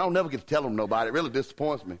titles, and I'll never get to tell them to nobody. It really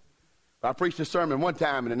disappoints me. But I preached this sermon one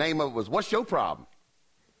time, and the name of it was, What's Your Problem?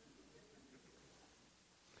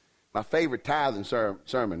 My favorite tithing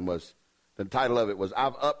sermon was, the title of it was,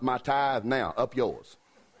 I've upped my tithe, now up yours.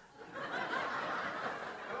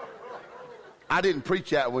 I didn't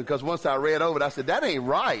preach that one because once I read over it, I said, that ain't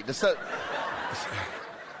right.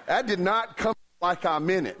 That did not come like I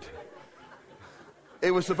meant it.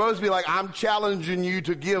 It was supposed to be like, I'm challenging you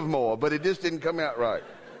to give more, but it just didn't come out right.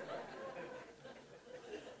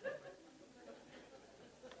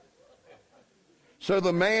 So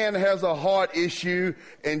the man has a heart issue,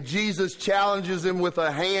 and Jesus challenges him with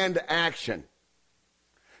a hand action.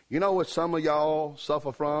 You know what some of y'all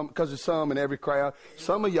suffer from? Because there's some in every crowd.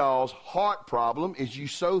 Some of y'all's heart problem is you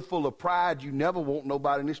so full of pride you never want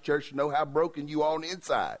nobody in this church to know how broken you are on the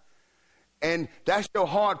inside. and that's your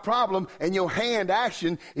hard problem, and your hand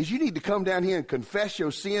action is you need to come down here and confess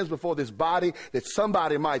your sins before this body, that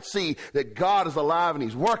somebody might see that God is alive and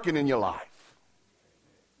he's working in your life.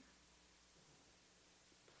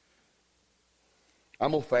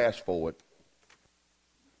 I'm going to fast forward.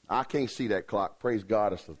 I can't see that clock. Praise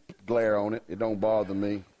God, it's a glare on it. It don't bother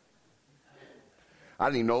me. I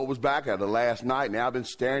didn't even know it was back out of last night. Now I've been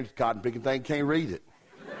staring at the cotton picking thing, can't read it.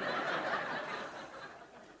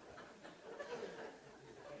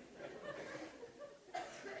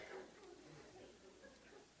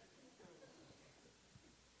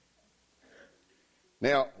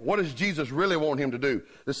 Now, what does Jesus really want him to do?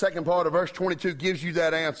 The second part of verse 22 gives you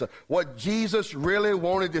that answer. What Jesus really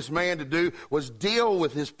wanted this man to do was deal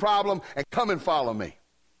with his problem and come and follow me.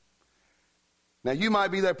 Now, you might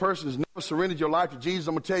be that person who's never surrendered your life to Jesus.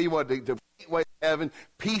 I'm going to tell you what, the gateway to heaven,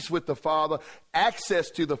 peace with the Father, access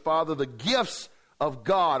to the Father, the gifts of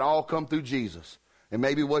God all come through Jesus. And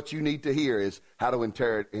maybe what you need to hear is how to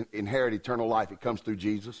inherit eternal life. It comes through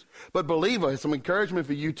Jesus. But believer, some encouragement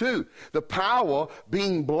for you too. The power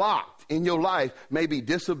being blocked in your life may be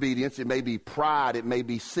disobedience. It may be pride. It may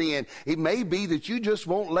be sin. It may be that you just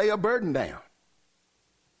won't lay a burden down.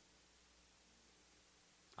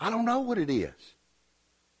 I don't know what it is.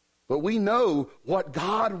 But we know what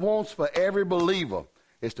God wants for every believer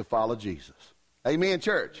is to follow Jesus. Amen,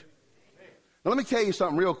 church. Now, let me tell you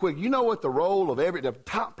something real quick. You know what the role of the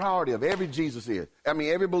top priority of every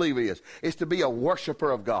every believer is to be a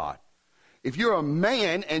worshiper of God. If you're a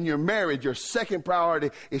man and you're married, your second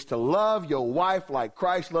priority is to love your wife like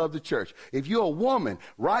Christ loved the church. If you're a woman,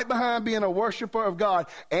 right behind being a worshiper of God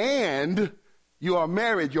and you are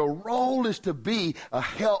married, your role is to be a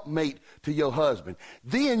helpmate to your husband.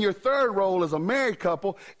 Then your third role as a married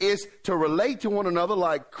couple is to relate to one another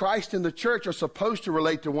like Christ and the church are supposed to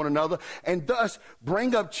relate to one another, and thus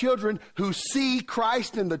bring up children who see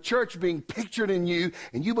Christ and the church being pictured in you,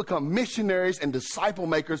 and you become missionaries and disciple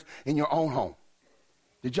makers in your own home.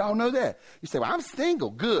 Did y'all know that? You say, well, I'm single.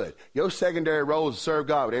 Good. Your secondary role is to serve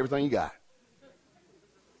God with everything you got.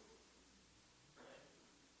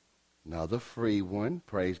 Another free one.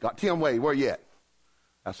 Praise God. Tim Wade, where you at?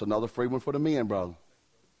 That's another free one for the men, brother.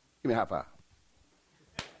 Give me a high five.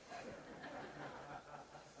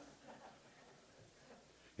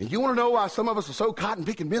 And you want to know why some of us are so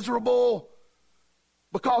cotton-picking miserable?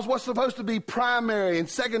 Because what's supposed to be primary and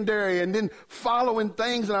secondary and then following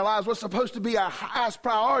things in our lives, what's supposed to be our highest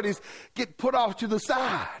priorities, get put off to the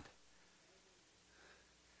side.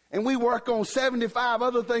 And we work on 75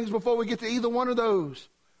 other things before we get to either one of those.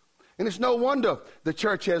 And it's no wonder the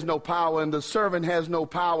church has no power, and the servant has no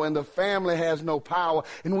power, and the family has no power.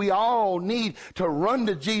 And we all need to run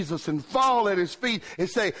to Jesus and fall at his feet and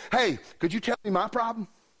say, hey, could you tell me my problem?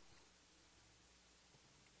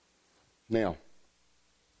 Now,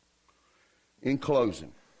 in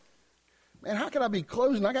closing, man, how can I be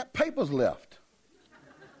closing? I got papers left.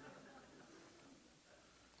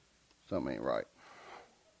 Something ain't right.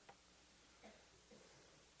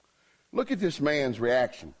 Look at this man's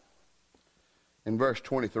reaction. In verse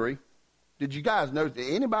 23, did you guys notice?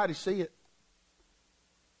 Did anybody see it?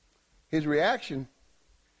 His reaction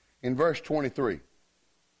in verse 23.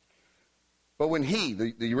 But when he,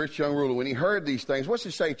 the rich young ruler, when he heard these things, what's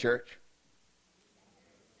it say, church?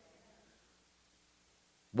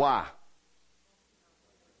 Why?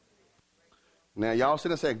 Now, y'all sitting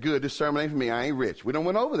there saying, good, this sermon ain't for me. I ain't rich. We don't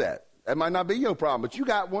went over that. That might not be your problem, but you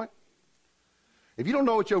got one. If you don't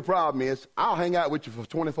know what your problem is, I'll hang out with you for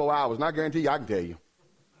 24 hours, and I guarantee you I can tell you.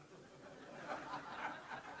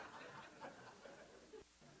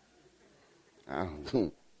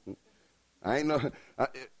 I ain't know.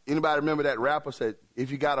 Anybody remember that rapper said,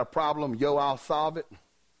 if you got a problem, yo, I'll solve it?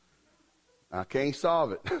 I can't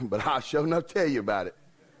solve it, but I'll sure enough tell you about it.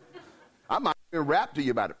 I might even rap to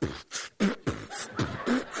you about it.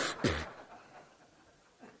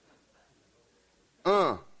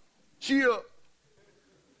 Chill.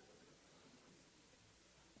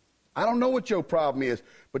 I don't know what your problem is,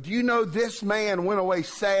 but do you know this man went away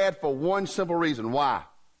sad for one simple reason? Why?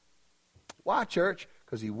 Why, church?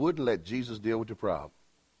 Because he wouldn't let Jesus deal with the problem.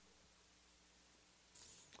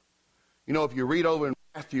 You know, if you read over in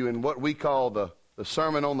Matthew in what we call the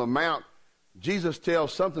Sermon on the Mount, Jesus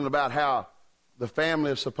tells something about how the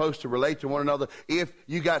family is supposed to relate to one another. If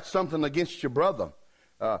you got something against your brother,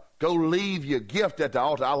 go leave your gift at the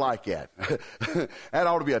altar. I like that. That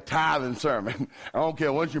ought to be a tithing sermon. I don't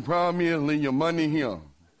care what your problem is, leave your money here.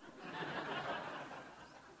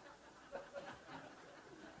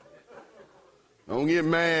 Don't get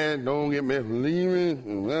mad. Don't get mad. Leave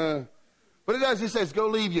it. But it does. It says, go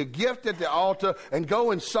leave your gift at the altar and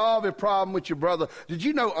go and solve a problem with your brother. Did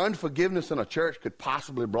you know unforgiveness in a church could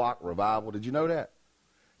possibly block revival? Did you know that?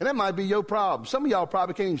 And that might be your problem. Some of y'all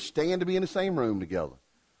probably can't even stand to be in the same room together.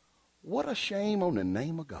 What a shame on the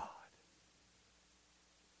name of God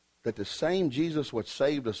that the same Jesus which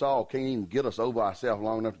saved us all can't even get us over ourselves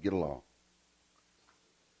long enough to get along.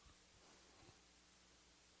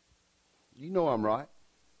 You know I'm right.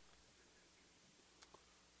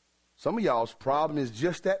 Some of y'all's problem is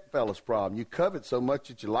just that fella's problem. You covet so much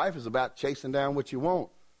that your life is about chasing down what you want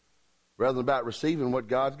rather than about receiving what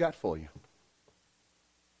God's got for you.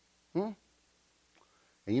 And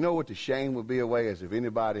you know what the shame would be away is if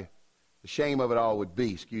anybody, the shame of it all would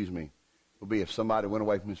be if somebody went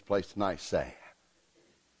away from this place tonight sad.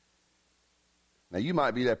 Now you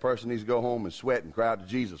might be that person who needs to go home and sweat and cry out to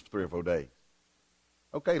Jesus for 3 or 4 days.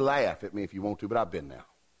 Okay, laugh at me if you want to, but I've been there.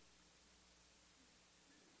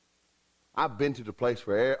 I've been to the place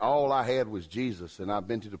where all I had was Jesus, and I've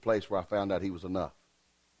been to the place where I found out he was enough.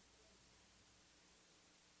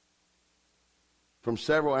 From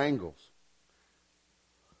several angles.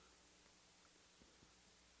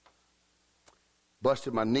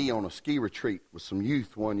 Busted my knee on a ski retreat with some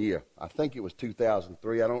youth one year. I think it was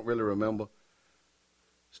 2003. I don't really remember.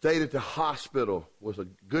 Stayed at the hospital with a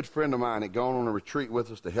good friend of mine had gone on a retreat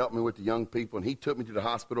with us to help me with the young people, and he took me to the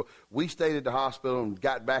hospital. We stayed at the hospital and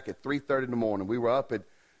got back at 3:30 in the morning. We were up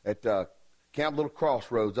at Camp Little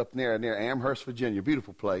Crossroads up near Amherst, Virginia,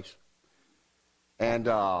 beautiful place. And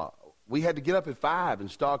we had to get up at 5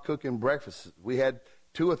 and start cooking breakfast. We had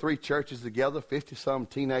 2 or 3 churches together, 50-some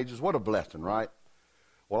teenagers. What a blessing, right?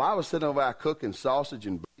 Well, I was sitting over there cooking sausage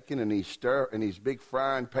and bacon in these big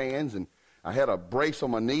frying pans, and I had a brace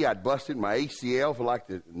on my knee. I'd busted my ACL for like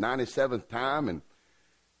the 97th time,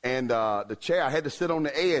 and the chair, I had to sit on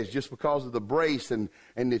the edge just because of the brace, and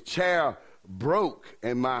the chair broke,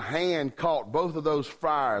 and my hand caught both of those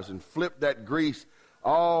fryers and flipped that grease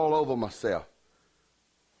all over myself.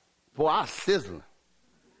 Boy, I was sizzling.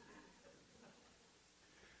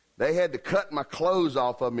 They had to cut my clothes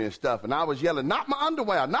off of me and stuff, and I was yelling, "Not my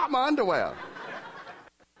underwear, not my underwear."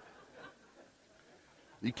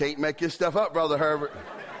 You can't make this stuff up, Brother Herbert.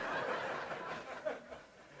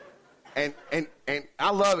 And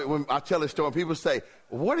I love it when I tell this story and people say,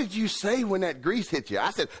 "What did you say when that grease hit you?"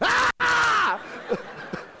 I said, "Ah!"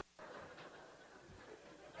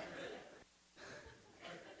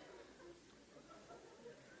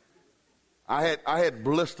 I had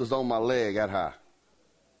blisters on my leg that high.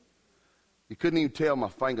 You couldn't even tell my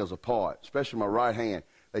fingers apart, especially my right hand.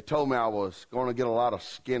 They told me I was going to get a lot of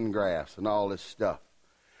skin grafts and all this stuff.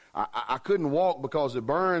 I couldn't walk because the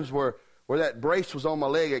burns where that brace was on my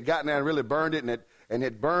leg. It got in there and really burned it, and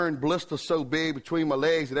it burned blisters so big between my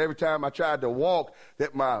legs that every time I tried to walk,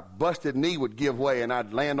 that my busted knee would give way and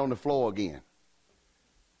I'd land on the floor again.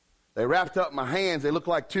 They wrapped up my hands. They looked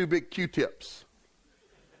like 2 big Q-tips.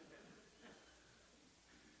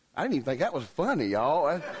 I didn't even think that was funny,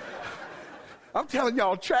 y'all. I'm telling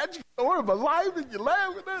y'all a tragic story of my life, and you're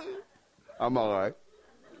laughing at it. I'm all right.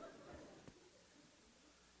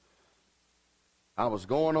 I was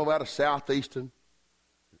going over out of Southeastern,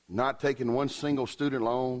 not taking one single student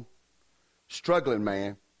loan, struggling,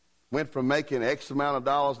 man. Went from making X amount of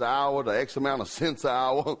dollars an hour to X amount of cents an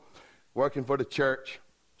hour, working for the church,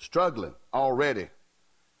 struggling already.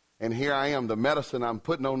 And here I am, the medicine I'm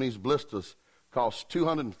putting on these blisters cost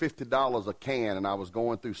 $250 a can, and I was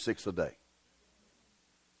going through 6 a day.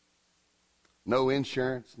 No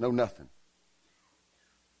insurance, no nothing.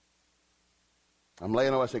 I'm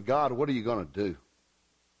laying over, I said, "God, what are you going to do?"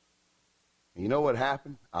 And you know what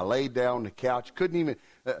happened? I laid down on the couch. Couldn't even,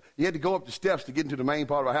 you had to go up the steps to get into the main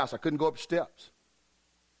part of our house. I couldn't go up the steps.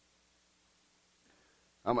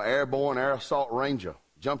 I'm an airborne air assault ranger.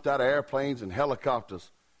 Jumped out of airplanes and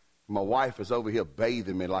helicopters. My wife is over here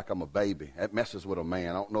bathing me like I'm a baby. That messes with a man.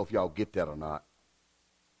 I don't know if y'all get that or not.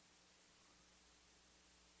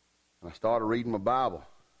 And I started reading my Bible.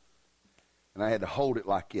 And I had to hold it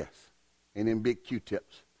like this. And then big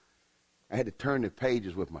Q-tips. I had to turn the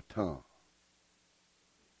pages with my tongue.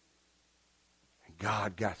 And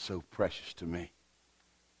God got so precious to me.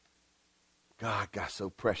 God got so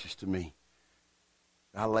precious to me.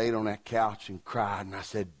 I laid on that couch and cried, and I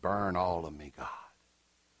said, "Burn all of me, God.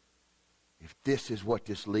 If this is what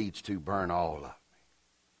this leads to, burn all of me.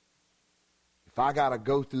 If I got to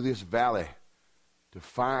go through this valley to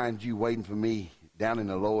find you waiting for me down in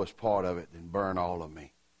the lowest part of it, then burn all of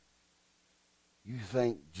me." You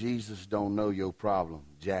think Jesus don't know your problem,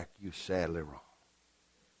 Jack, you're sadly wrong.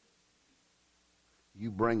 You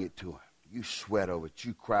bring it to him. You sweat over it.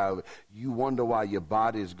 You cry over it. You wonder why your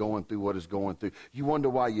body is going through what it's going through. You wonder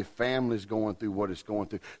why your family is going through what it's going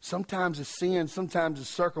through. Sometimes it's sin. Sometimes it's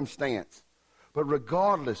circumstance. But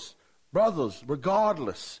regardless, brothers,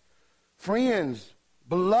 regardless, friends,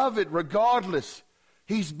 beloved, regardless,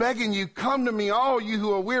 he's begging you, come to me, all you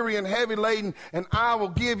who are weary and heavy laden, and I will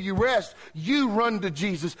give you rest. You run to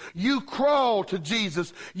Jesus. You crawl to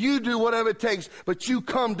Jesus. You do whatever it takes, but you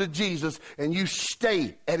come to Jesus and you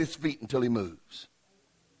stay at his feet until he moves.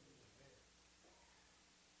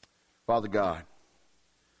 Father God,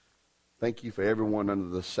 thank you for everyone under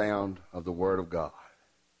the sound of the word of God.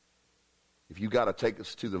 If you got to take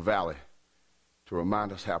us to the valley to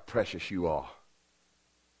remind us how precious you are,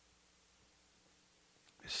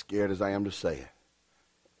 as scared as I am to say it,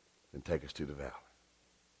 then take us to the valley.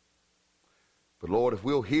 But Lord, if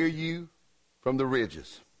we'll hear you from the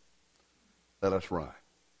ridges, let us run.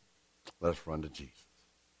 Let us run to Jesus.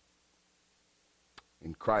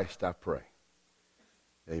 In Christ I pray.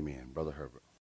 Amen. Brother Herbert.